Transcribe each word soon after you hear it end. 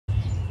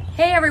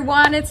Hey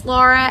everyone, it's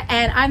Laura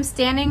and I'm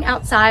standing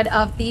outside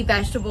of the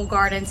vegetable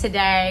garden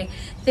today.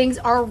 Things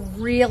are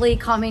really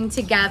coming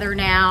together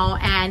now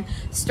and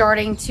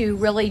starting to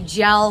really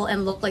gel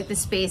and look like the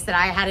space that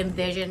I had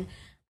envisioned.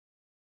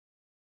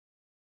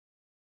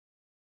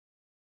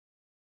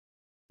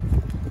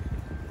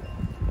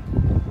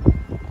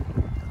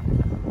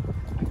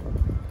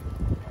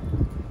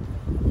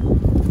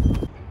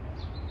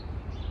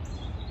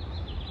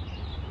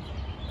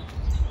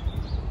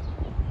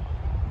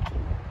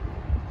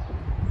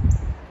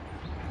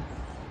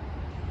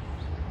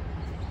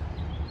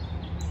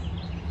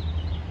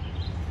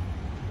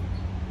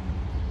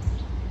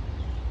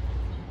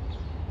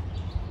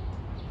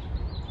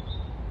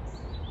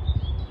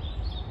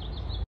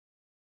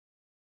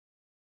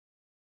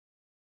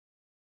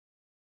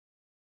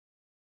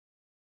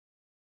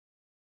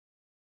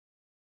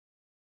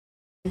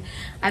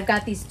 I've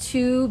got these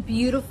two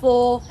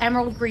beautiful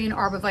emerald green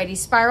Arborvitae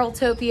spiral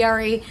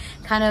topiary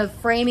kind of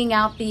framing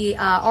out the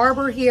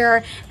arbor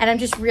here, and I'm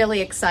just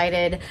really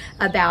excited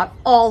about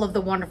all of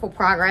the wonderful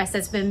progress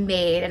that's been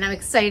made, and I'm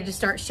excited to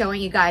start showing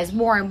you guys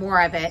more and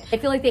more of it. I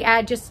feel like they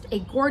add just a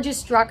gorgeous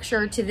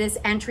structure to this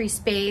entry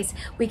space.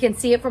 We can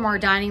see it from our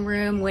dining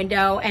room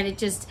window, and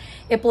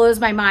it blows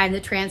my mind,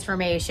 the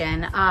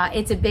transformation.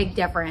 It's a big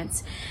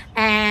difference.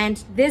 And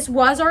this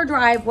was our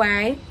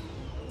driveway.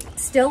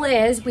 Still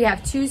is. We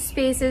have two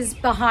spaces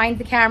behind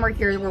the camera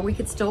here where we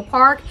could still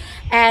park,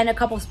 and a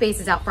couple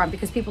spaces out front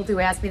because people do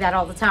ask me that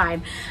all the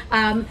time.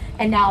 And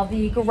now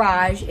the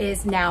garage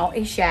is now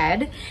a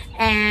shed,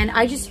 and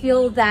I just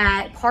feel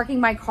that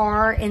parking my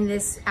car in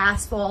this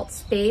asphalt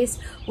space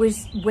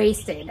was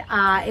wasted.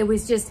 It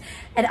was just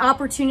an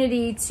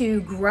opportunity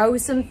to grow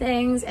some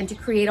things and to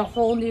create a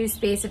whole new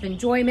space of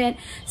enjoyment.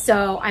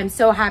 So I'm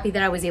so happy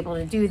that I was able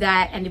to do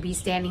that and to be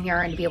standing here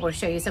and to be able to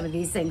show you some of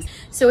these things.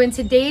 So in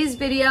today's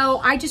video,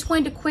 I just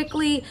wanted to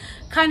quickly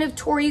kind of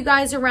tour you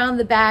guys around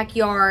the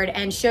backyard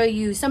and show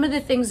you some of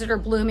the things that are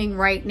blooming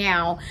right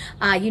now.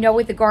 You know,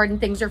 with the garden,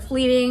 things are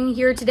fleeting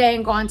here today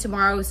and gone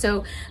tomorrow.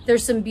 So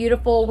there's some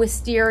beautiful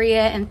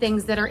wisteria and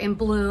things that are in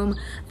bloom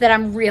that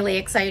I'm really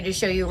excited to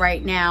show you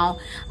right now.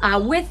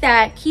 With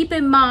that, keep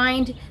in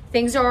mind,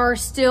 things are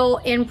still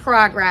in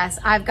progress.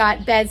 I've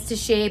got beds to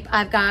shape,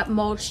 I've got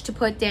mulch to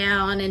put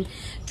down and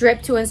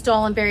drip to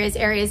install in various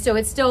areas. So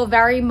it's still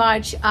very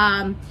much,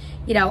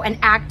 you know, an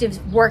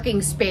active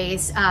working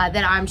space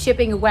that I'm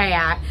chipping away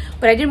at.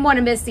 But I didn't want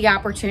to miss the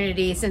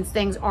opportunity since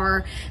things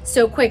are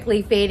so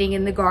quickly fading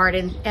in the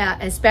garden,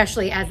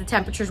 especially as the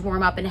temperatures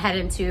warm up and head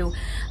into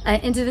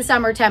the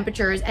summer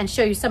temperatures, and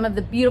show you some of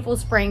the beautiful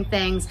spring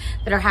things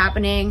that are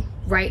happening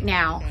right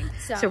now.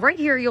 So right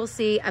here you'll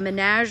see a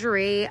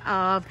menagerie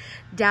of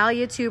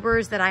dahlia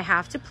tubers that I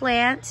have to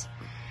plant.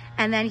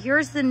 And then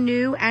here's the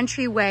new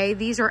entryway.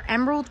 These are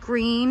emerald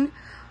green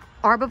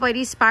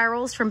Arborvitae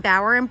spirals from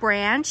Bower and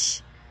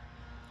Branch,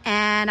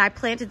 and I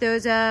planted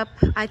those up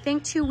I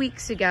think 2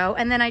 weeks ago.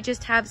 And then I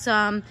just have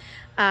some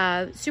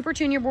Super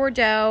Junior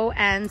Bordeaux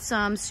and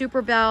some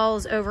Super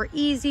Bells over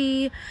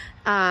Easy,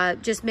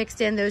 just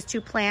mixed in those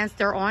two plants.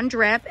 They're on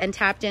drip and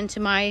tapped into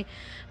my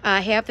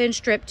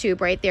 1/2-inch drip tube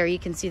right there. You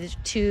can see the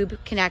tube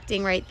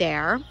connecting right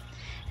there.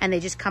 And they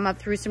just come up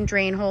through some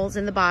drain holes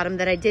in the bottom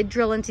that I did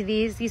drill into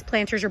these. These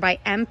planters are by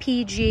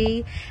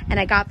MPG, and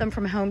I got them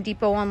from Home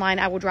Depot online.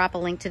 I will drop a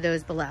link to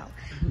those below.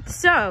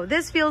 So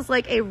this feels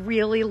like a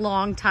really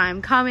long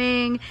time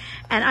coming,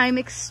 and I'm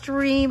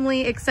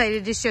extremely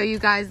excited to show you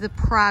guys the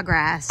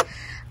progress.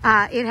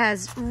 It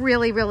has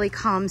really, really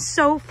come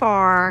so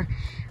far,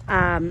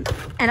 and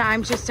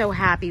I'm just so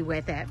happy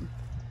with it.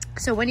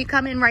 So when you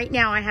come in right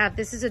now,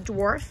 this is a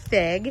dwarf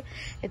fig.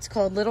 It's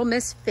called Little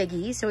Miss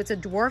Figgy. So it's a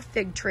dwarf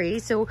fig tree.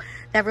 So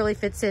that really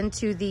fits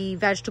into the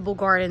vegetable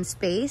garden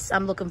space.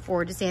 I'm looking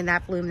forward to seeing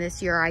that bloom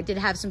this year. I did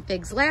have some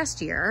figs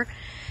last year.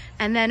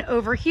 And then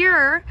over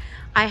here,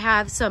 I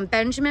have some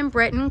Benjamin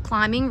Britten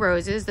climbing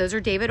roses. Those are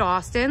David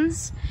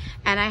Austin's.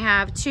 And I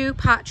have two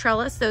pot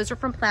trellis. Those are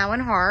from Plow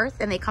and Hearth,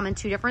 and they come in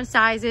 2 different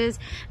sizes.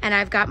 And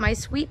I've got my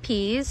sweet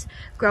peas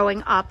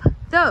growing up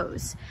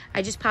those.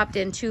 I just popped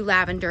in 2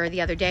 lavender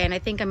the other day, and I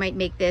think I might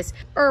make this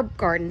herb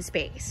garden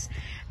space.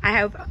 I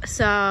have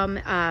some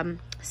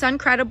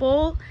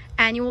Suncredible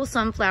annual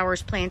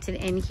sunflowers planted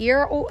in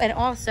here. Oh, and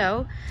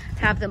also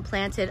have them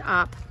planted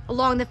up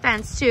along the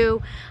fence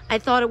too. I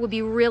thought it would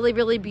be really,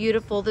 really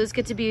beautiful. Those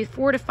get to be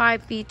 4 to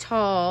 5 feet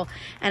tall,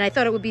 and I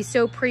thought it would be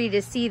so pretty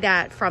to see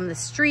that from the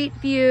street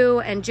view,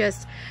 and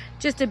just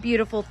a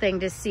beautiful thing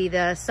to see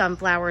the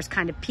sunflowers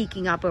kind of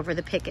peeking up over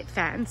the picket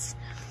fence.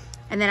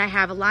 And then I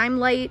have a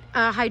limelight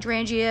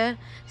hydrangea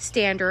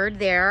standard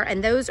there,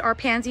 and those are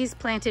pansies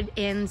planted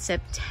in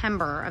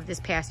September of this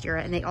past year,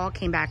 and they all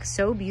came back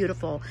so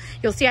beautiful.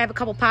 You'll see I have a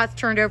couple pots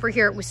turned over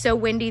here. It was so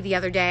windy the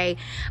other day.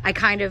 I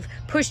kind of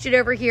pushed it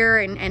over here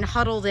and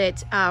huddled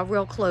it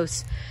real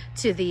close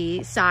to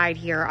the side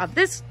here of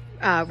this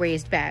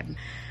raised bed.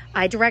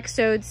 I direct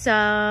sowed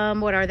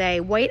some, what are they?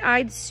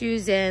 White-eyed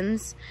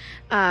Susans,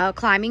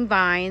 climbing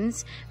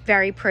vines,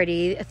 very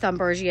pretty.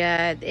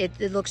 Thunbergia,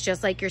 it looks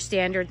just like your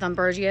standard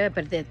Thunbergia,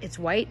 but it's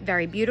white,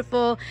 very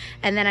beautiful.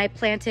 And then I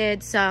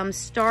planted some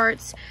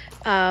starts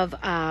of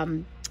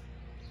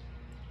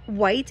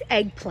white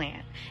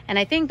eggplant, and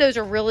I think those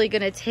are really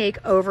going to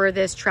take over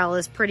this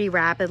trellis pretty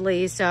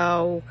rapidly,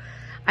 so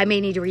I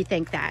may need to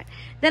rethink that.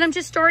 Then I'm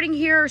just starting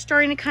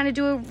to kind of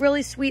do a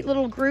really sweet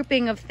little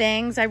grouping of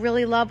things. I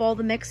really love all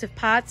the mix of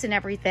pots and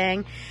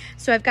everything.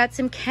 So I've got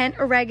some Kent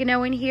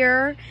oregano in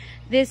here.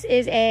 This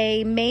is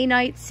a May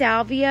night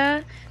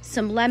salvia,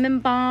 some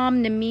lemon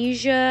balm,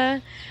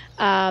 nemesia.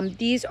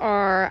 These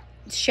are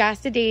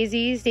Shasta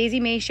daisies, Daisy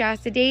May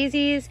Shasta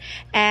daisies,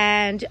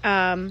 and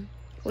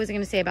what was I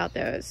going to say about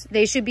those?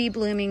 They should be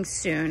blooming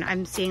soon.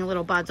 I'm seeing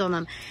little buds on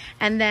them.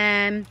 And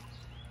then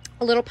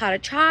a little pot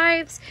of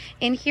chives.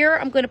 In here,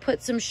 I'm going to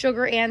put some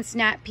sugar and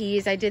snap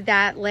peas. I did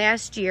that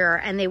last year,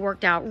 and they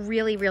worked out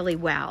really, really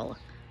well.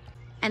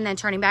 And then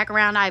turning back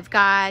around, I've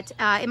got,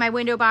 in my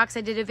window box,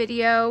 I did a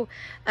video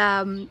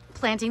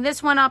planting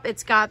this one up.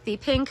 It's got the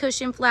pin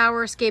cushion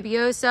flower,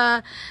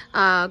 scabiosa,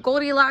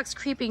 Goldilocks,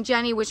 creeping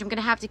Jenny, which I'm going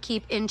to have to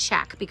keep in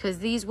check because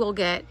these will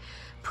get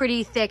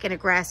pretty thick and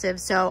aggressive,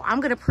 so I'm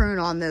going to prune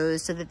on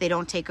those so that they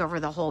don't take over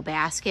the whole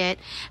basket.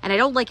 And I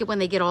don't like it when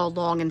they get all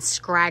long and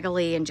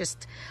scraggly and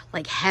just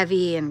like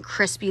heavy and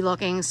crispy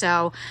looking,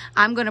 so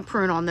I'm going to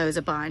prune on those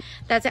a bunch.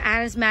 That's an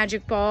Anna's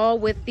Magic Ball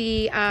with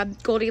the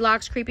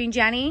Goldilocks Creeping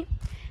Jenny,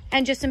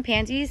 and just some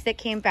pansies that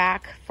came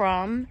back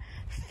from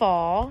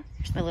fall.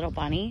 There's my little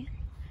bunny,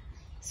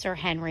 Sir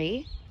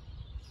Henry.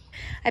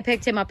 I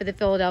picked him up at the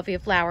Philadelphia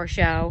Flower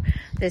Show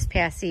this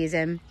past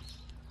season.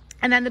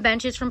 And then the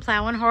benches from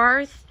Plow and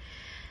Hearth.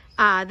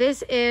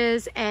 This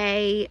is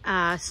a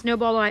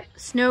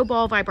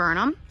snowball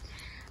viburnum.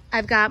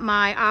 I've got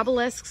my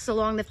obelisks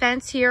along the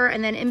fence here,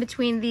 and then in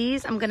between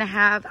these, I'm gonna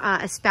have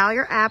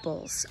espalier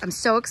apples. I'm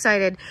so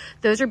excited.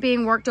 Those are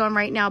being worked on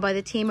right now by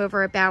the team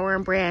over at Bower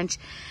and Branch,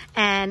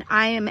 and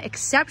I am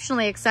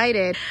exceptionally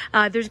excited.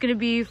 There's gonna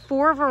be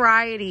 4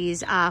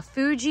 varieties,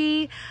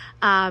 Fuji,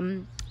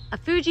 a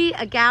Fuji,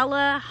 a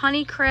Gala,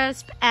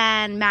 Honeycrisp,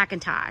 and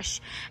Macintosh.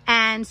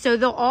 And so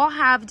they'll all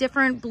have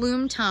different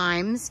bloom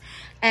times.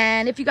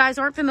 And if you guys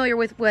aren't familiar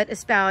with what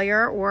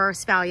espalier or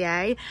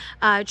espalier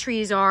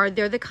trees are,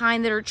 they're the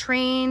kind that are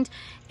trained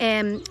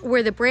and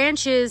where the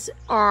branches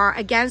are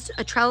against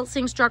a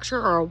trellising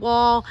structure or a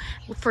wall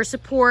for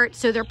support.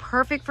 So they're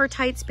perfect for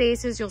tight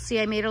spaces. You'll see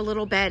I made a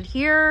little bed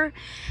here.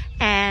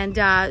 And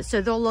so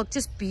they'll look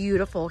just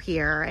beautiful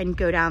here and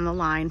go down the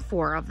line,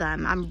 4 of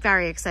them. I'm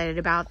very excited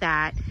about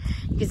that.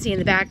 You can see in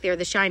the back there,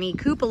 the shiny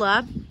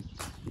cupola.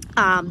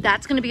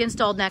 That's gonna be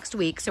installed next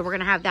week. So we're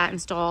gonna have that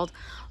installed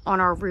on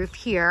our roof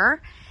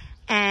here.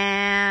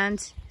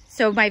 And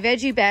so my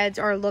veggie beds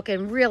are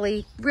looking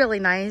really, really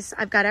nice.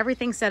 I've got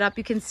everything set up.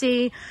 You can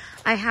see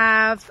I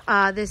have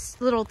this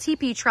little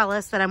teepee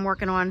trellis that I'm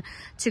working on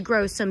to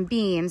grow some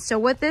beans. So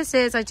what this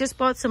is, I just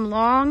bought some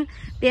long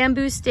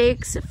bamboo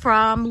stakes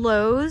from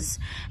Lowe's,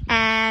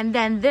 and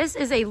then this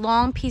is a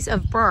long piece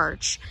of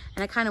birch.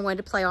 And I kind of wanted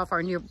to play off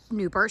our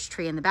new birch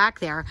tree in the back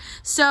there.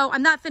 So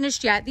I'm not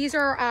finished yet. These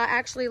are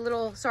actually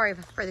little, sorry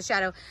for the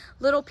shadow,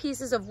 little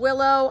pieces of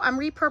willow. I'm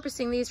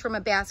repurposing these from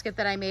a basket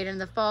that I made in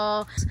the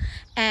fall.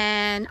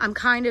 And I'm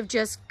kind of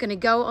just gonna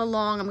go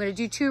along. I'm gonna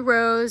do 2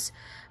 rows,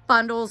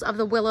 bundles of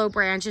the willow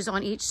branches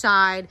on each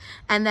side,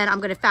 and then I'm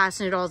going to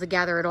fasten it all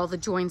together at all the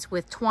joints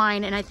with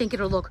twine, and I think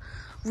it'll look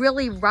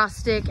really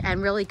rustic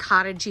and really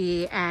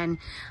cottagey, and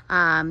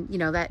you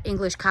know, that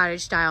English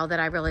cottage style that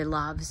I really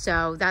love.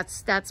 So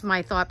that's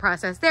my thought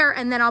process there.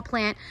 And then I'll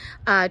plant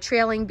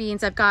trailing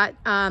beans. I've got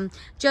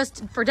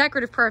just for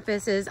decorative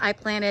purposes, I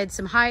planted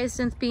some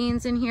hyacinth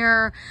beans in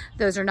here.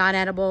 Those are not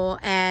edible.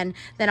 And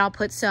then I'll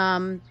put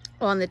some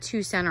on the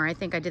 2 center. I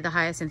think I did the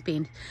hyacinth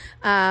bean,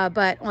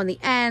 but on the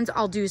ends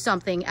I'll do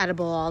something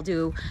edible. I'll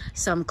do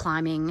some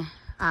climbing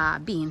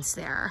beans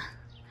there.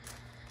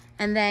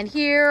 And then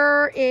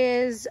here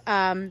is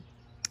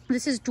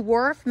this is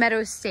dwarf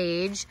meadow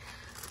sage.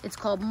 It's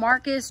called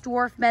Marcus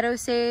dwarf meadow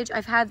sage.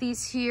 I've had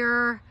these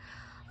here,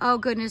 oh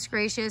goodness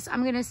gracious,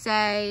 I'm gonna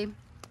say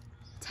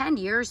 10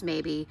 years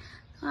maybe.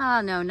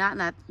 Oh, no, not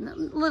that, a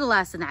little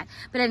less than that.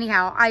 But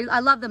anyhow, I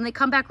love them. They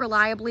come back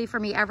reliably for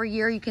me every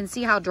year. You can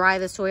see how dry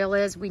the soil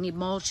is. We need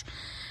mulch,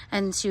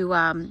 and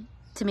to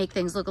make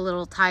things look a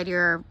little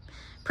tidier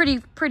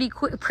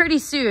pretty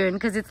soon,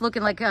 because it's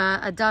looking like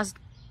a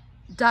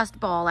dust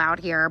ball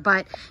out here.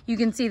 But you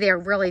can see they're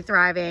really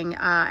thriving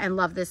and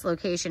love this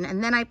location.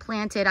 And then I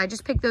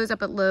just picked those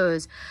up at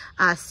Lowe's,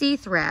 Sea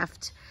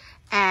Thrift,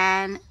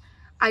 and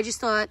I just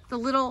thought the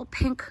little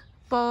pink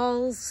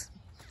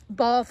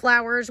ball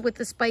flowers with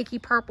the spiky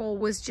purple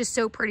was just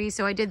so pretty,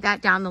 so I did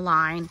that down the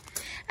line.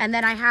 And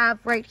then I have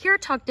right here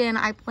tucked in,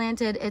 I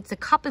planted, it's a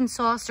cup and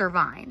saucer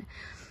vine.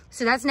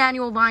 So that's an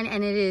annual vine,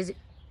 and it is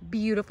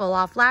beautiful.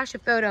 I'll flash a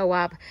photo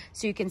up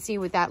so you can see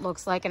what that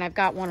looks like, and I've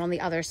got one on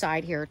the other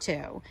side here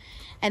too.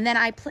 And then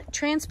I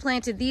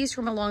transplanted these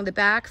from along the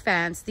back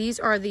fence. These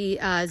are the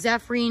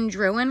Zephrine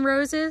Drouin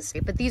roses,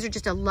 but these are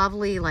just a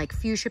lovely like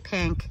fuchsia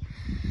pink,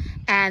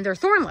 and they're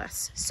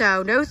thornless.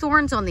 So no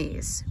thorns on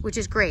these, which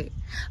is great.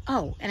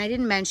 Oh, and I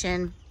didn't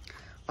mention,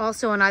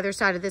 also on either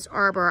side of this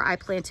arbor, I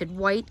planted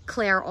white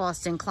Claire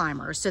Austin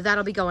climbers. So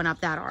that'll be going up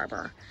that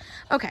arbor.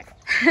 Okay,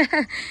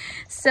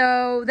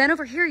 so then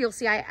over here, you'll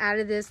see I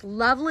added this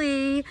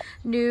lovely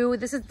new,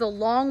 this is the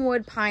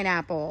Longwood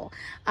pineapple.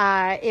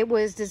 It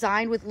was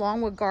designed with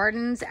Longwood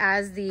Gardens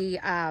as the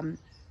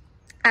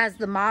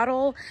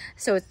model.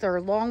 So it's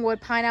their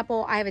Longwood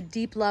pineapple. I have a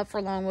deep love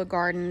for Longwood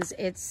Gardens.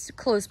 It's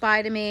close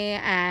by to me,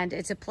 and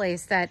it's a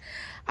place that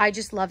I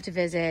just love to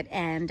visit,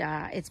 and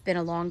it's been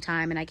a long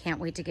time and I can't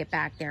wait to get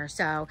back there.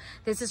 So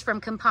this is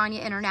from Campagna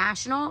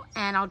International,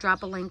 and I'll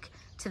drop a link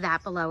to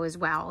that below as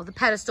well. The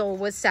pedestal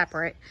was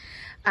separate.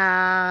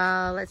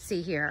 Let's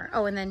see here.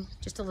 Oh, and then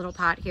just a little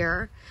pot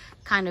here,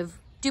 kind of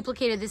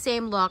duplicated the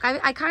same look.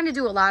 I kind of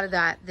do a lot of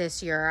that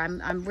this year.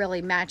 I'm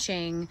really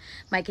matching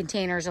my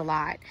containers a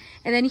lot.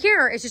 And then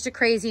here is just a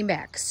crazy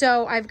mix.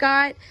 So I've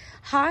got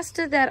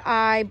hosta that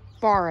I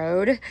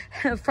borrowed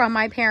from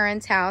my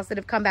parents' house that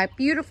have come back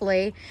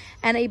beautifully,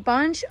 and a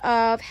bunch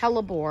of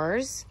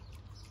hellebores.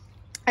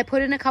 I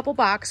put in a couple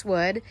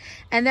boxwood,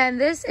 and then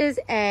this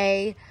is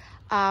a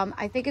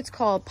I think it's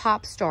called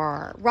Pop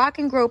Star, Rock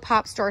and Grow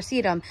Pop Star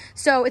sedum.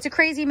 So it's a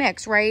crazy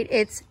mix, right?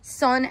 It's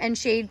sun and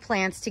shade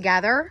plants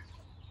together,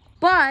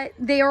 but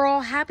they are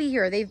all happy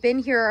here. They've been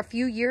here a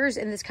few years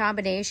in this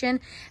combination,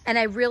 and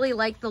I really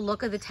like the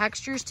look of the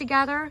textures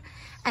together.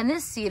 And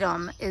this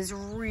sedum is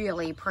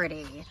really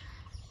pretty.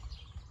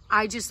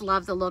 I just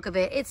love the look of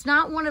it. It's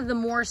not one of the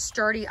more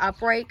sturdy,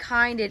 upright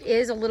kind. It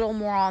is a little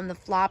more on the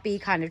floppy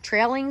kind of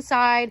trailing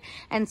side.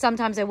 And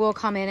sometimes I will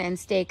come in and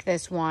stake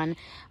this one.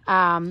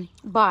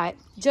 But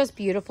just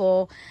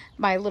beautiful.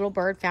 My little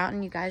bird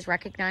fountain, you guys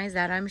recognize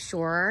that, I'm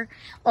sure.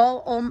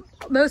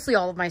 Mostly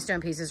all of my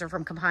stone pieces are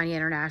from Campagna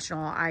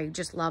International. I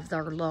just love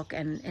their look.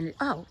 And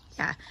oh,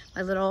 yeah,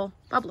 my little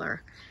bubbler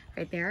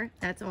right there.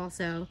 That's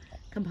also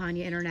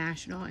Campagna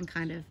International, and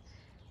kind of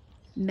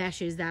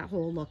meshes that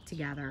whole look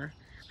together.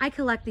 I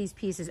collect these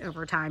pieces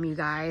over time, you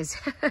guys.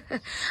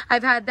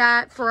 I've had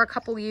that for a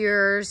couple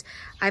years.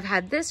 I've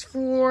had this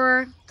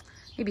for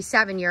maybe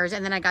 7 years,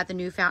 and then I got the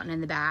new fountain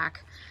in the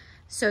back.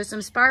 So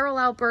some spiral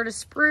Alberta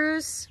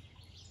spruce.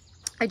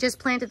 I just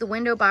planted the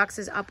window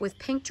boxes up with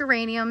pink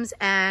geraniums,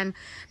 and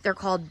they're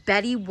called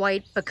Betty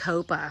White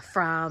Bacopa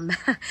from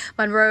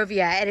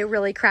Monrovia, and it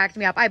really cracked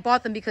me up. I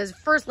bought them because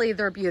firstly,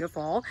 they're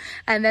beautiful,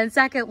 and then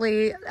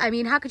secondly, I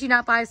mean, how could you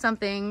not buy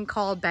something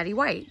called Betty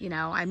White? You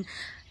know, I'm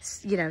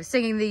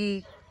singing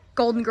the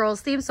Golden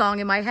Girls theme song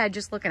in my head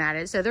just looking at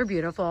it. So they're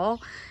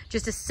beautiful.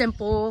 Just a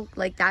simple,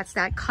 like, that's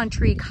that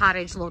country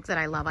cottage look that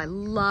I love. I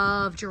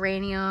love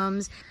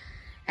geraniums.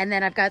 And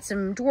then I've got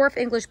some dwarf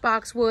English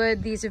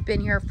boxwood. These have been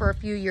here for a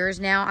few years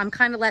now. I'm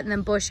kind of letting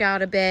them bush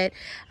out a bit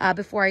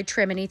before I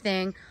trim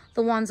anything.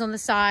 The ones on the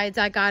sides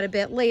I got a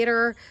bit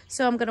later,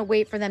 so I'm going to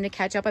wait for them to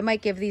catch up. I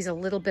might give these a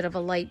little bit of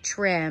a light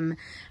trim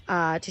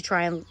to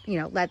try and,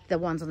 let the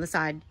ones on the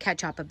side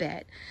catch up a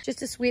bit.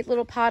 Just a sweet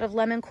little pot of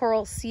lemon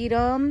coral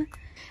sedum.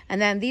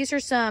 And then these are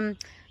some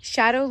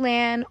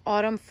Shadowland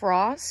Autumn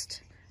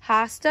Frost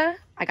hosta.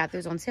 I got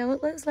those on sale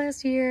at Liz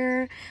last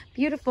year.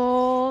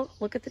 Beautiful.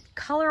 Look at the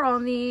color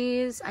on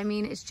these. I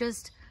mean, it's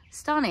just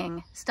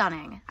stunning,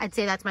 stunning. I'd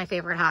say that's my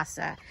favorite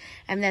hosta.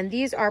 And then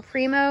these are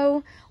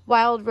Primo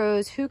Wild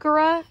Rose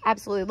Heuchera.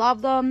 Absolutely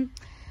love them.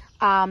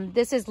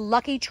 This is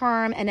Lucky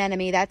Charm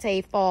Anemone. That's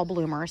a fall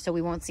bloomer, so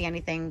we won't see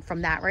anything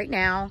from that right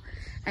now.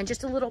 And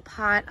just a little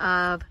pot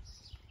of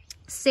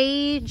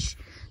sage,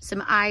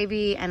 some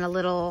ivy, and a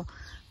little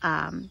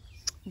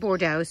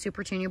Bordeaux,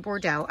 Supertunia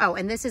Bordeaux. Oh,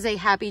 and this is a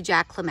Happy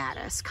Jack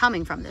Clematis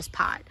coming from this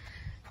pot.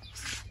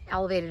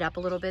 Elevated up a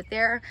little bit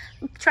there.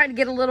 I'm trying to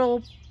get a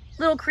little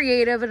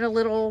creative and a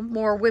little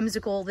more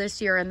whimsical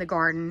this year in the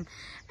garden.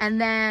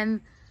 And then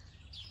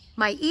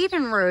my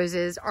Eden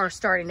roses are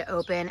starting to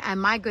open,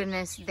 and my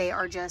goodness, they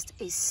are just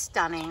a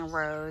stunning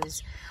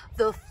rose.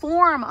 The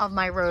form of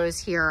my rose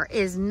here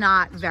is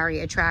not very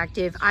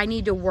attractive. I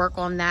need to work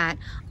on that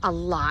a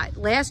lot.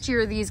 Last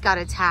year, these got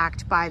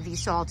attacked by the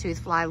sawtooth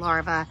fly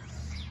larva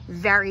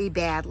very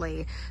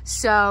badly.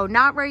 So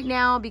not right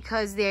now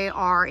because they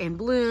are in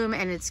bloom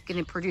and it's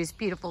going to produce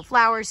beautiful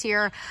flowers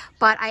here,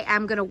 but I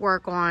am going to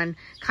work on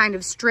kind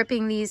of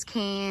stripping these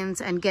canes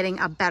and getting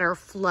a better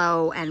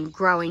flow and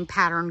growing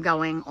pattern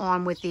going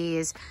on with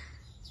these.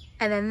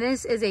 And then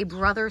this is a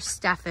Brother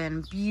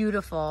Stefan,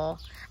 beautiful.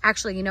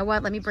 Actually, you know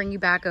what? Let me bring you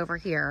back over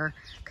here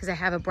because I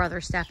have a Brother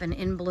Stefan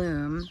in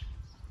bloom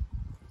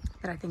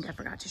that I think I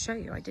forgot to show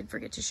you. I did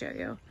forget to show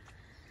you.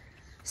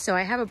 So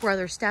I have a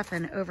Brother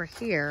Stefan over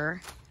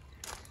here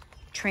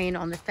trained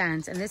on the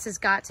fence, and this has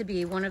got to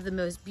be one of the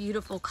most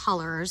beautiful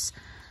colors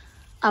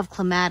of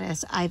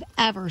clematis I've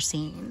ever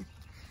seen.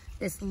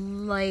 This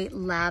light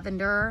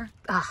lavender.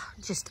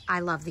 I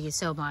love these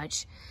so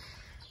much.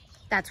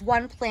 That's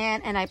one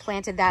plant, and I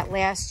planted that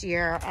last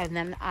year, and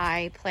then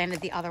I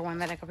planted the other one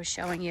that I was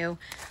showing you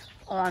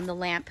on the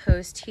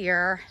lamppost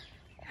here.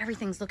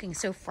 Everything's looking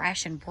so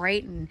fresh and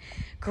bright and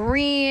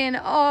green.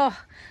 Oh,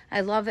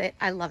 I love it.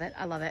 I love it.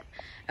 I love it.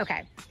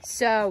 Okay,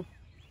 so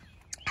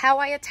how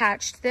I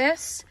attached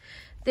this.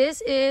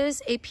 This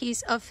is a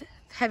piece of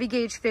heavy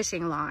gauge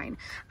fishing line.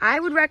 I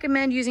would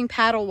recommend using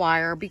paddle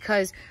wire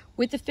because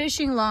with the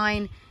fishing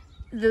line,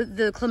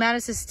 the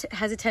clematis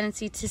has a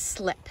tendency to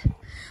slip.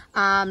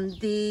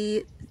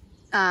 The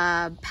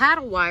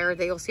paddle wire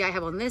that you'll see I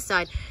have on this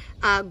side,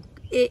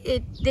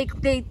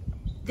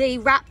 they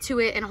wrap to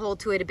it and hold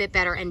to it a bit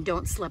better and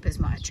don't slip as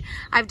much.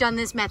 I've done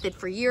this method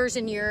for years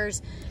and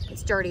years.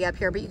 It's dirty up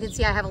here, but you can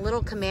see I have a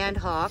little command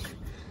hook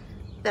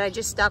that I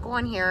just stuck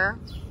on here,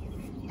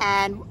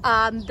 and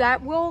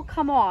that will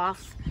come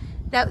off.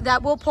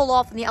 That will pull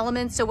off in the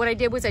elements. So what I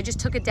did was I just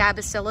took a dab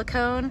of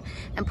silicone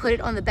and put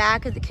it on the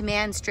back of the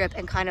command strip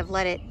and kind of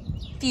let it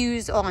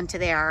fuse onto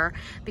there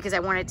because I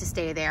want it to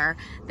stay there.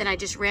 Then I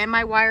just ran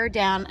my wire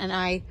down and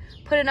I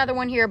put another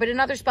one here, but in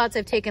other spots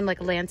I've taken like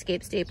a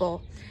landscape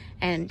staple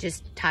and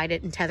just tied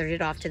it and tethered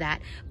it off to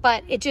that.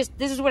 But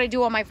this is what I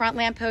do on my front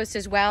lamppost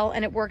as well,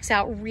 and it works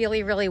out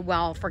really, really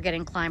well for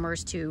getting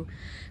climbers to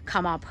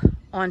come up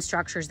on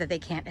structures that they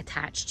can't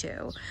attach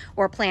to,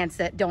 or plants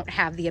that don't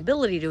have the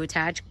ability to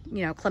attach.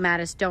 You know,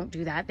 clematis don't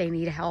do that. They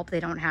need help. They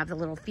don't have the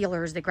little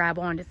feelers that grab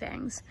onto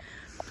things.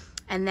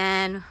 And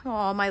then,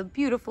 oh, my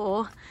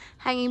beautiful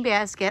hanging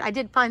basket. I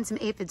did find some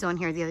aphids on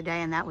here the other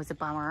day, and that was a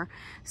bummer.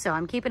 So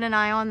I'm keeping an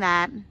eye on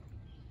that.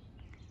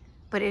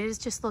 But it is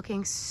just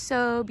looking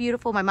so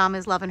beautiful. My mom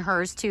is loving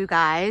hers too,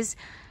 guys.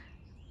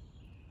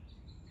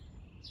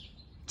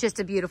 Just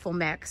a beautiful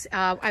mix.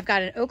 I've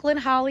got an Oakland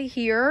holly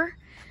here.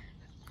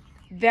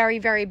 Very,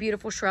 very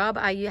beautiful shrub.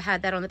 I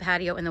had that on the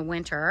patio in the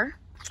winter.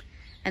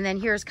 And then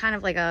here's kind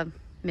of like a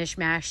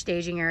mishmash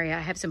staging area.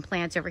 I have some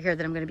plants over here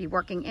that I'm going to be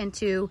working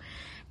into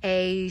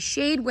a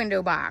shade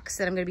window box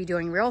that I'm going to be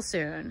doing real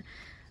soon.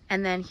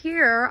 And then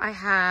here I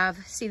have,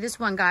 see, this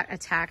one got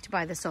attacked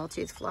by the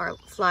sawtooth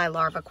fly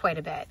larva quite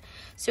a bit.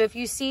 So if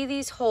you see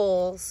these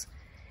holes,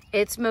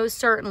 it's most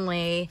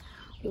certainly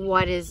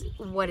what is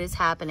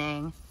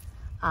happening.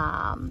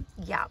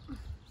 Yeah,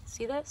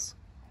 see this?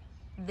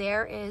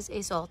 There is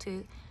a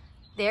sawtooth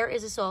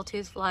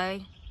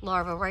fly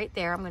larva right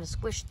there. I'm going to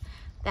squish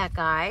that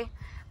guy.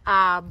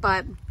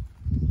 But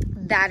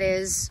that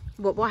is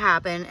what will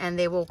happen, and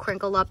they will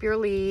crinkle up your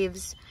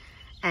leaves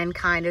and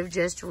kind of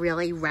just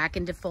really rack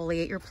and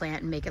defoliate your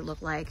plant and make it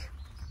look like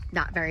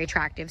not very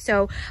attractive.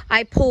 So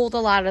I pulled a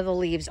lot of the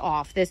leaves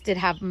off. This did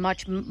have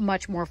much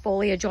more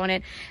foliage on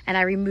it, and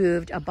I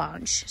removed a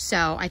bunch.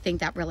 So I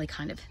think that really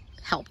kind of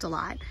helped a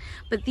lot.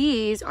 But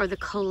these are the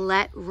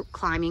Colette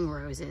climbing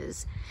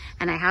roses,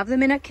 and I have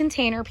them in a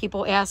container.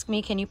 People ask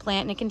me, can you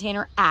plant in a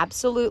container?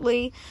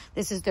 Absolutely.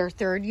 This is their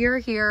third year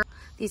here.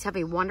 These have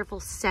a wonderful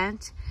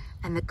scent,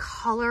 and the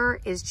color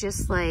is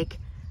just like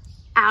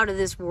out of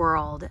this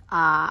world.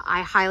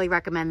 I highly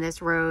recommend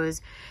this rose.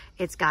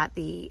 It's got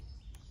the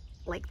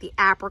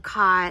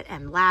apricot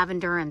and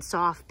lavender and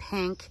soft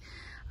pink.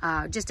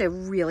 Just a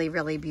really,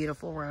 really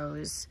beautiful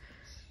rose.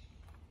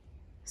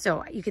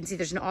 So you can see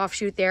there's an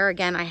offshoot there.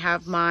 Again, I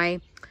have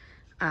my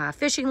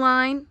fishing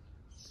line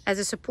as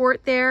a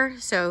support there.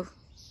 So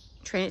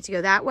train it to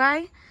go that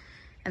way.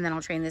 And then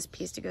I'll train this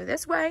piece to go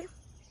this way.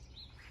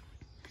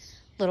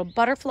 Little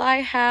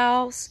butterfly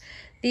house.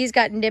 These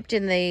got nipped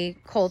in the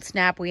cold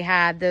snap we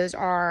had. Those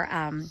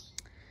are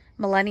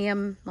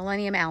Millennium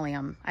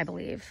Allium, I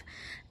believe.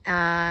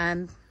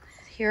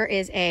 Here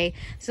is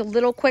it's a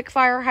little quick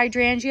fire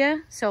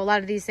hydrangea. So a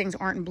lot of these things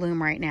aren't in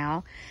bloom right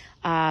now.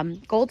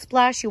 Gold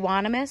Splash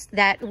Euonymus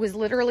that was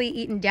literally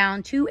eaten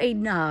down to a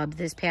nub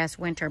this past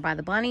winter by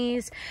the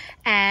bunnies,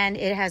 and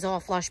it has all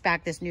flushed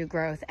back this new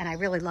growth, and I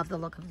really love the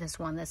look of this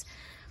one, this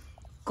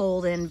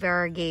golden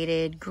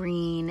variegated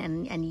green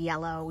and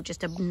yellow,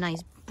 just a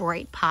nice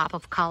bright pop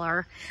of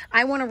color.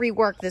 I want to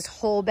rework this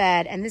whole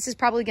bed, and this is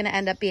probably going to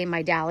end up being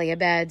my dahlia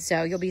bed,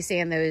 so you'll be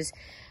seeing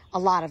a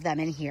lot of them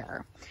in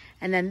here.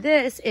 And then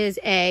this is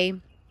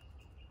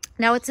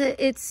now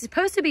it's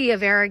supposed to be a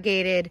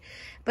variegated,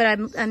 but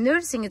I'm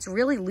noticing it's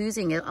really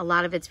losing a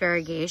lot of its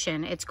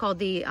variegation. It's called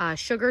the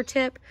Sugar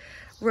Tip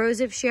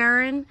Rose of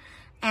Sharon,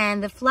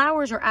 and the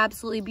flowers are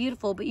absolutely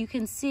beautiful, but you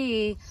can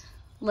see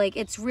like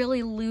it's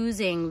really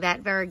losing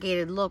that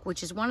variegated look,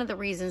 which is one of the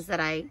reasons that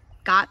I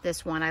got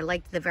this one. I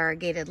liked the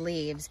variegated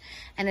leaves,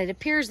 and it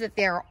appears that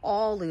they're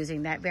all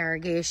losing that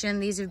variegation.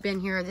 These have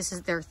been here, this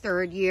is their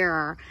third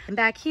year. And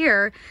back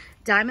here,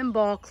 Diamond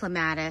Ball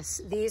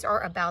Clematis. These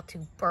are about to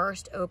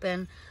burst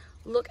open.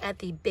 Look at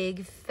the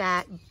big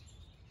fat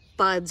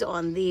buds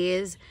on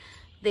these.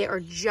 They are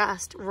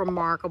just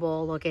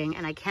remarkable looking,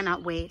 and I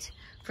cannot wait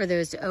for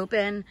those to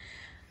open.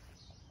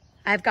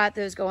 I've got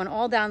those going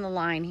all down the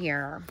line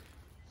here.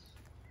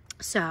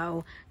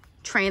 So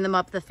train them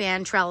up the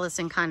fan trellis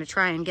and kind of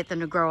try and get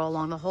them to grow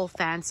along the whole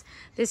fence.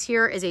 This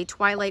here is a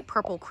Twilight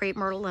Purple Crepe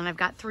Myrtle, and I've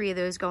got 3 of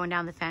those going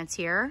down the fence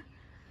here.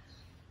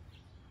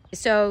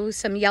 So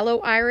some yellow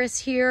iris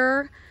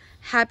here,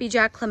 Happy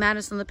Jack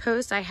Clematis on the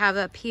post. I have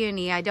a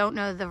peony, I don't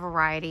know the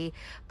variety,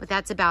 but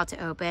that's about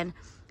to open.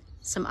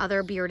 some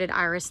other bearded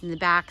iris in the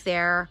back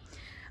there.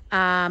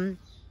 That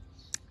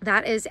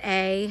is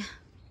a,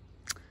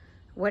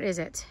 what is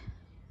it?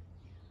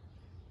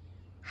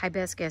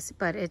 Hibiscus,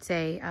 but it's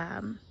a,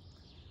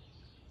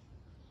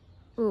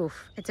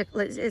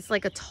 it's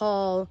like a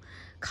tall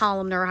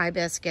columnar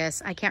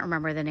hibiscus. I can't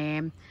remember the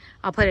name.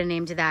 I'll put a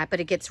name to that, but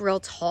it gets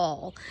real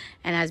tall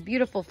and has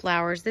beautiful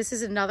flowers. This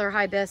is another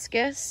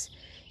hibiscus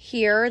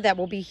here that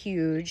will be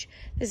huge.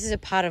 This is a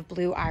pot of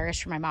blue iris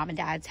from my mom and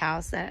dad's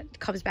house that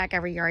comes back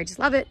every year. I just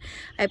love it.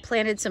 I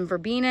planted some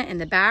verbena in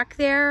the back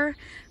there,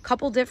 a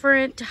couple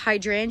different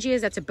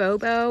hydrangeas. That's a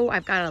bobo.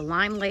 I've got a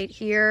limelight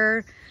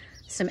here,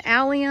 some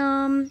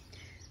allium,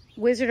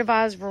 Wizard of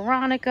Oz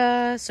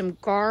veronica, some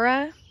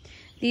gaura.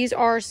 These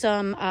are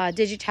some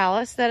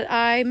digitalis that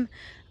I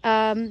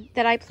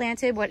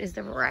planted. What is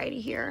the variety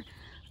here?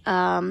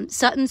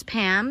 Sutton's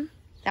Pam.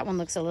 That one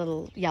looks a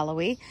little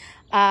yellowy.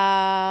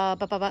 Some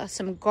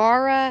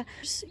gaura,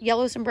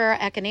 yellow sombrero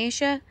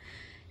echinacea,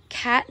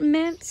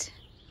 catmint.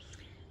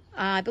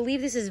 I believe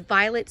this is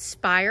violet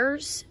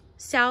spires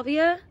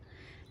salvia.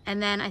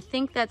 And then I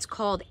think that's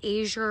called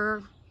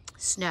azure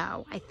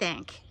snow, I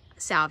think,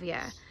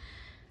 salvia.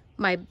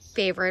 My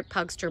favorite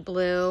Pugster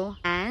Blue,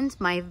 and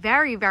my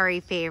very,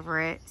 very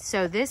favorite.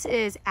 So this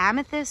is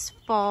Amethyst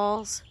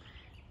Falls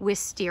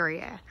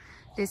Wisteria.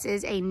 This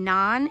is a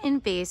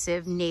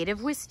non-invasive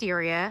native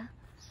wisteria,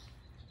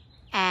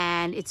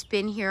 and it's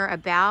been here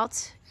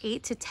about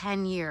 8 to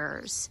 10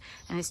 years.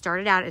 And it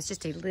started out as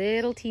just a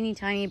little teeny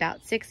tiny,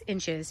 about 6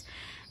 inches.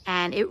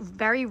 And it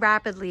very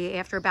rapidly,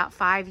 after about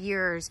 5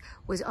 years,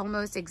 was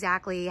almost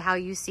exactly how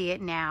you see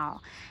it now.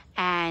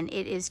 And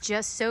it is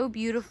just so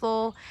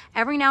beautiful.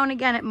 Every now and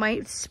again, it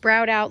might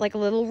sprout out like a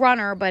little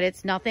runner, but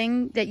it's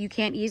nothing that you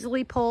can't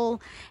easily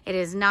pull. It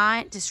has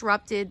not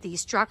disrupted the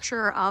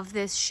structure of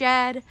this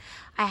shed.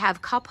 I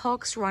have cup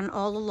hooks run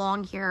all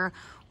along here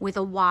with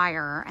a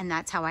wire, and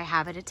that's how I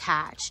have it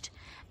attached.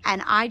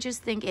 And I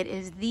just think it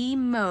is the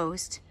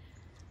most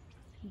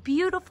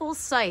beautiful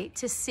sight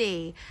to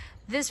see.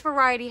 This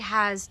variety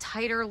has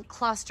tighter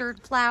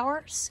clustered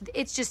flowers.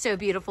 It's just so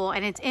beautiful,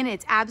 and it's in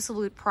its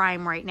absolute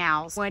prime right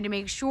now. So I wanted to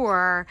make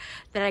sure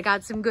that I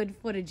got some good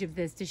footage of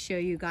this to show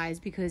you guys,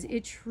 because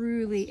it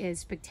truly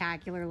is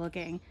spectacular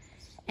looking.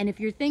 And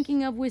if you're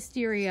thinking of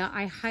wisteria,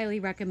 I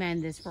highly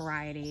recommend this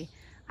variety.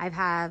 I've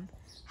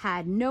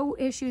had no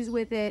issues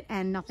with it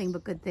and nothing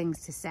but good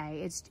things to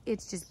say.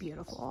 It's just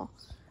beautiful.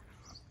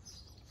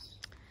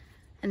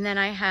 And then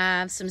I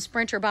have some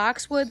Sprinter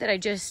boxwood that I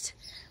just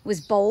was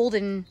bold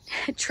and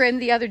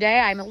trimmed the other day.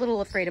 I'm a little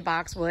afraid of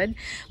boxwood,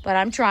 but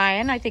I'm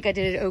trying. I think I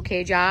did an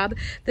okay job.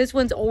 This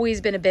one's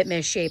always been a bit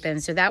misshapen,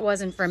 so that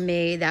wasn't from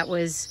me. That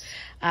was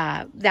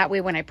that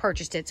way when I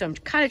purchased it. So I'm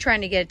kind of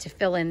trying to get it to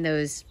fill in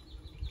those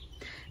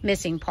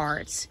missing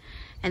parts.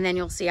 And then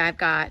you'll see I've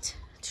got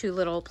 2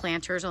 little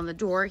planters on the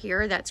door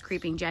here. That's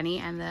Creeping Jenny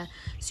and the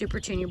Super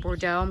Tunia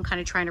Bordeaux. I'm kind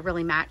of trying to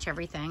really match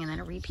everything, and then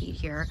a repeat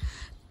here.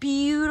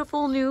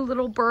 Beautiful new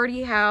little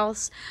birdie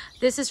house.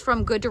 This is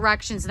from Good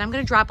Directions, and I'm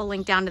going to drop a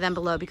link down to them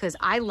below because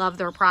I love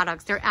their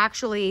products. They're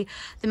actually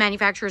the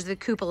manufacturers of the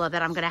cupola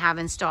that I'm going to have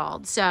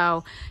installed.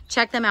 So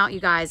check them out, you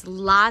guys.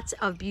 Lots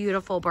of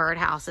beautiful bird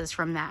houses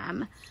from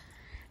them.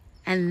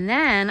 And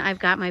then I've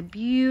got my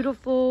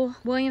beautiful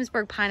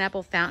Williamsburg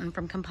pineapple fountain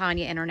from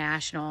Campagna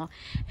International.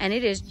 And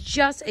it is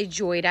just a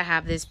joy to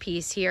have this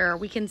piece here.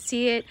 We can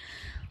see it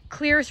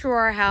clear through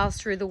our house,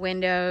 through the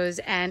windows,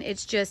 and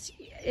it's just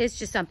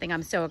something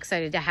I'm so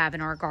excited to have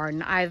in our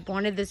garden. I've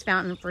wanted this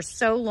fountain for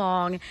so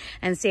long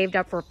and saved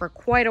up for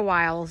quite a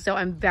while, so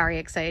I'm very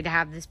excited to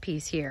have this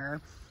piece here.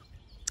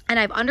 And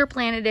I've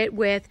underplanted it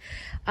with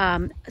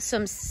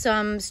some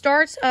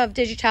starts of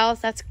digitalis.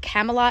 That's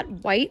Camelot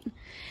White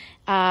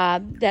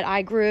that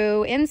I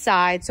grew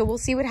inside, so we'll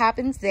see what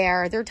happens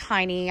there. They're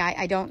tiny.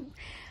 I don't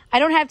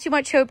have too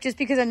much hope just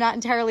because I'm not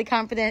entirely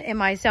confident in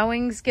my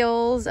sowing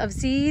skills of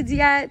seeds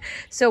yet.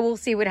 So we'll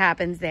see what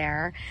happens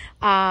there.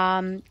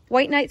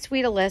 White Night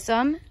Sweet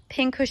Alyssum,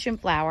 Pink Cushion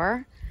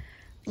Flower,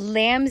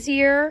 Lamb's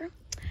Ear.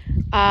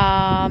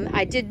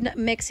 I did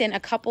mix in a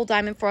couple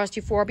Diamond Frost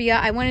Euphorbia.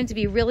 I wanted to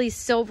be really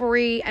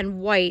silvery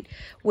and white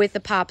with the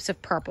pops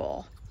of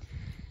purple.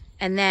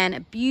 And then a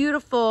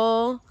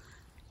beautiful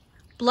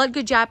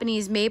Bloodgood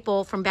Japanese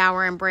Maple from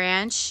Bower and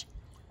Branch.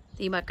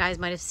 You guys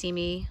might have seen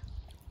me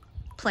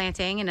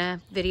planting in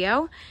a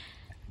video.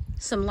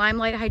 Some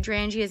Limelight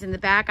hydrangeas in the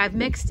back. I've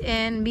mixed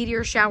in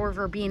Meteor Shower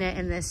verbena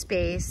in this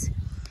space.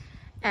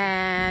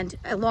 And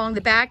along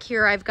the back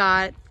here, I've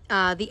got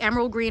the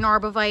emerald green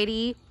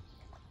Arborvitae.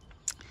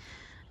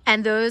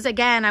 And those,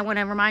 again, I want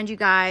to remind you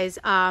guys,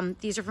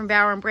 these are from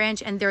Bower and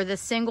Branch, and they're the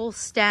single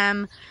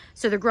stem.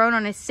 So they're grown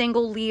on a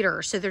single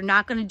leader. So they're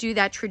not going to do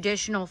that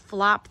traditional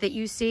flop that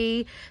you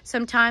see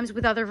sometimes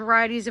with other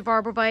varieties of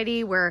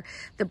Arborvitae, where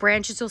the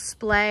branches will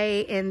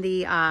splay in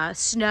the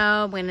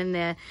snow and in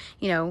the,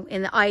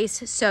 in the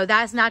ice. So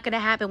that's not going to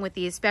happen with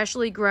these,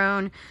 specially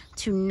grown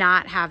to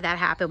not have that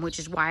happen, which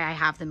is why I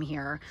have them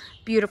here.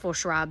 Beautiful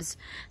shrubs.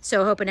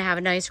 So hoping to have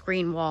a nice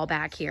green wall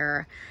back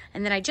here.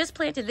 And then I just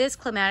planted this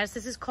clematis.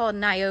 This is called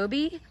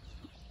Niobe.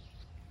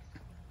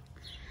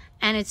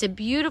 and it's a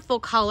beautiful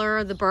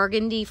color, the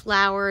burgundy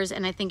flowers,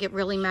 and I think it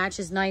really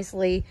matches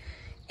nicely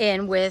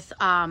in with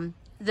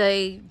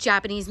the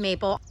Japanese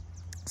maple.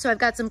 So I've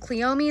got some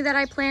Cleome that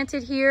I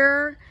planted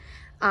here.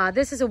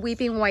 This is a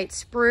weeping white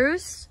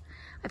spruce.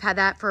 I've had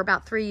that for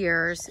about 3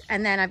 years.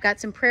 And then I've got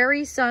some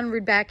Prairie Sun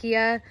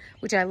Rudbeckia,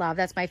 which I love.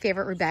 That's my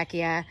favorite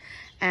Rudbeckia.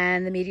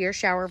 And the Meteor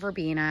Shower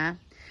Verbena.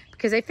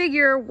 Because I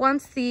figure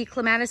once the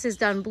clematis is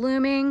done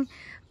blooming,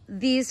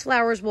 these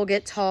flowers will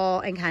get tall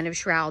and kind of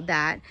shroud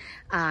that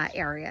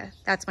area.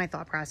 That's my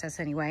thought process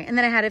anyway. And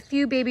then I had a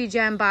few baby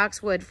gem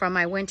boxwood from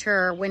my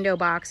winter window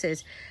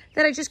boxes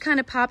that I just kind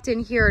of popped in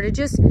here to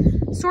just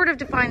sort of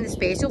define the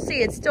space. You'll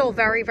see it's still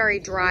very, very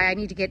dry. I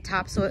need to get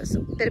topsoil,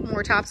 a bit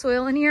more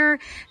topsoil in here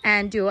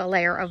and do a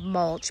layer of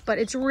mulch, but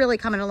it's really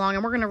coming along,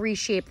 and we're gonna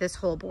reshape this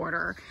whole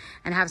border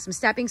and have some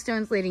stepping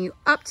stones leading you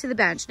up to the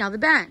bench. Now the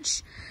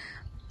bench,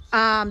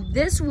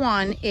 this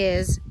one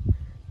is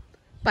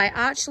by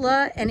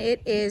Achla, and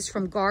it is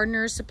from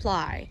Gardener's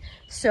Supply.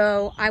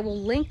 So I will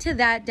link to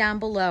that down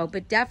below,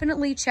 but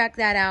definitely check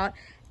that out.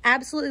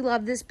 Absolutely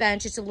love this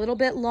bench. It's a little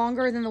bit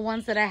longer than the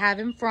ones that I have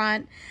in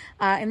front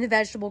in the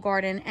vegetable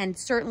garden, and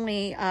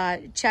certainly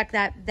check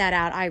that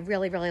out. I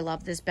really, really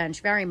love this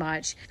bench very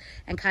much,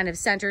 and kind of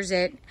centers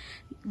it.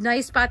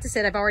 Nice spot to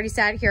sit. I've already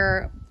sat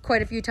here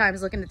quite a few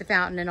times looking at the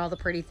fountain and all the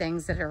pretty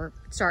things that are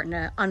starting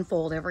to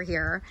unfold over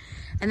here.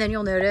 And then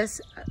you'll notice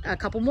a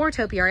couple more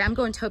topiary. I'm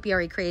going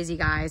topiary crazy,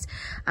 guys.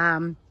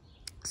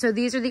 So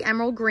these are the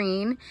emerald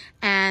green,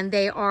 and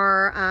they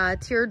are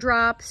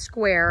teardrop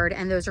squared,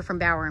 and those are from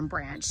Bower and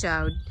Branch.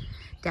 So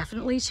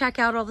definitely check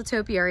out all the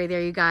topiary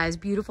there, you guys.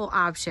 Beautiful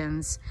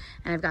options.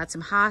 And I've got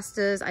some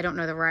hostas. I don't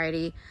know the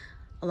variety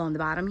along the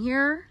bottom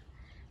here.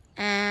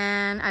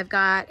 And I've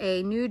got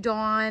a New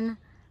Dawn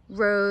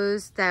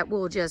rose that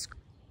will just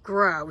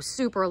grow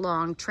super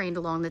long, trained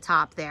along the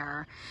top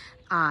there.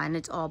 And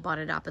it's all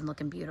budded up and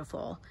looking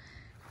beautiful.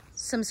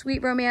 Some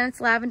Sweet Romance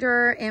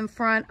lavender in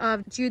front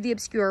of Jude the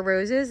Obscure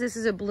roses. This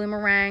is a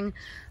bloomerang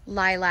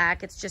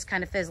lilac. It's just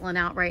kind of fizzling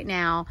out right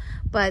now,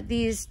 but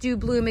these do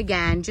bloom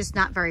again, just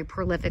not very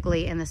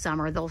prolifically in the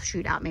summer. They'll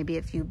shoot out maybe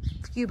a few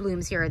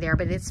blooms here or there,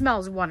 but it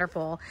smells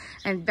wonderful,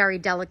 and very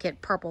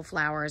delicate purple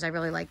flowers. I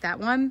really like that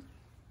one.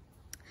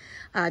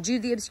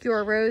 Jude the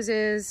Obscure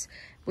roses,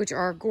 which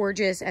are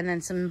gorgeous, and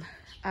then some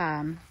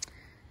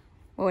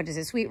what is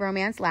it, Sweet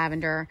Romance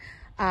lavender.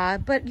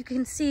 But you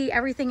can see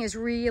everything is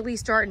really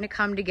starting to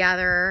come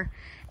together,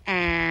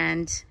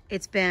 and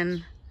it's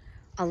been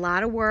a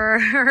lot of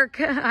work.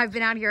 I've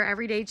been out here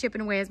every day chipping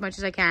away as much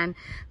as I can.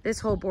 This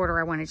whole border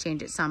I want to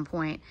change at some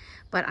point,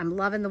 but I'm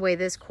loving the way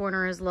this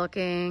corner is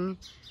looking,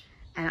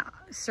 and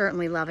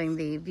certainly loving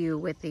the view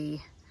with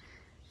the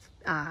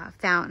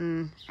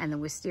fountain, and the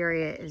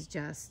wisteria is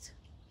just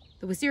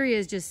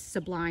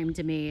sublime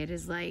to me. It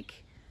is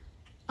like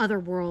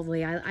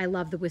otherworldly. I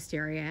love the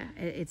wisteria.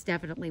 It's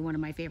definitely one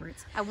of my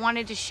favorites. I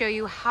wanted to show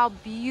you how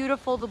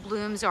beautiful the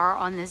blooms are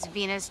on this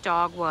Venus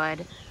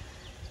dogwood.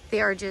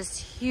 They are just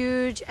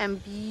huge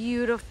and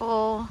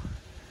beautiful,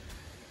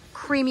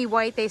 creamy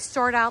white. They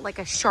start out like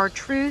a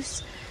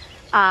chartreuse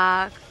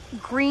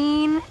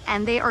green,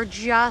 and they are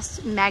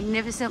just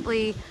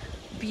magnificently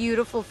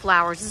beautiful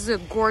flowers. This is a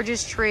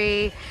gorgeous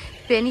tree.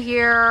 Been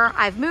here,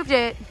 I've moved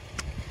it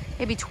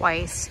maybe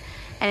twice,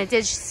 and it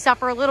did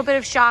suffer a little bit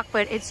of shock,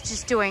 but it's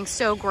just doing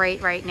so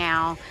great right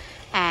now,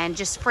 and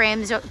just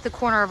frames the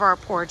corner of our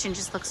porch and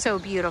just looks so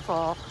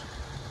beautiful.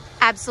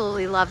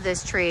 Absolutely love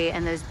this tree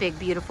and those big,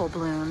 beautiful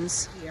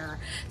blooms here.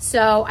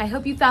 So I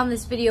hope you found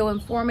this video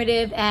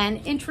informative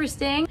and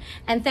interesting,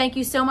 and thank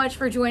you so much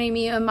for joining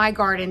me in my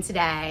garden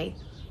today.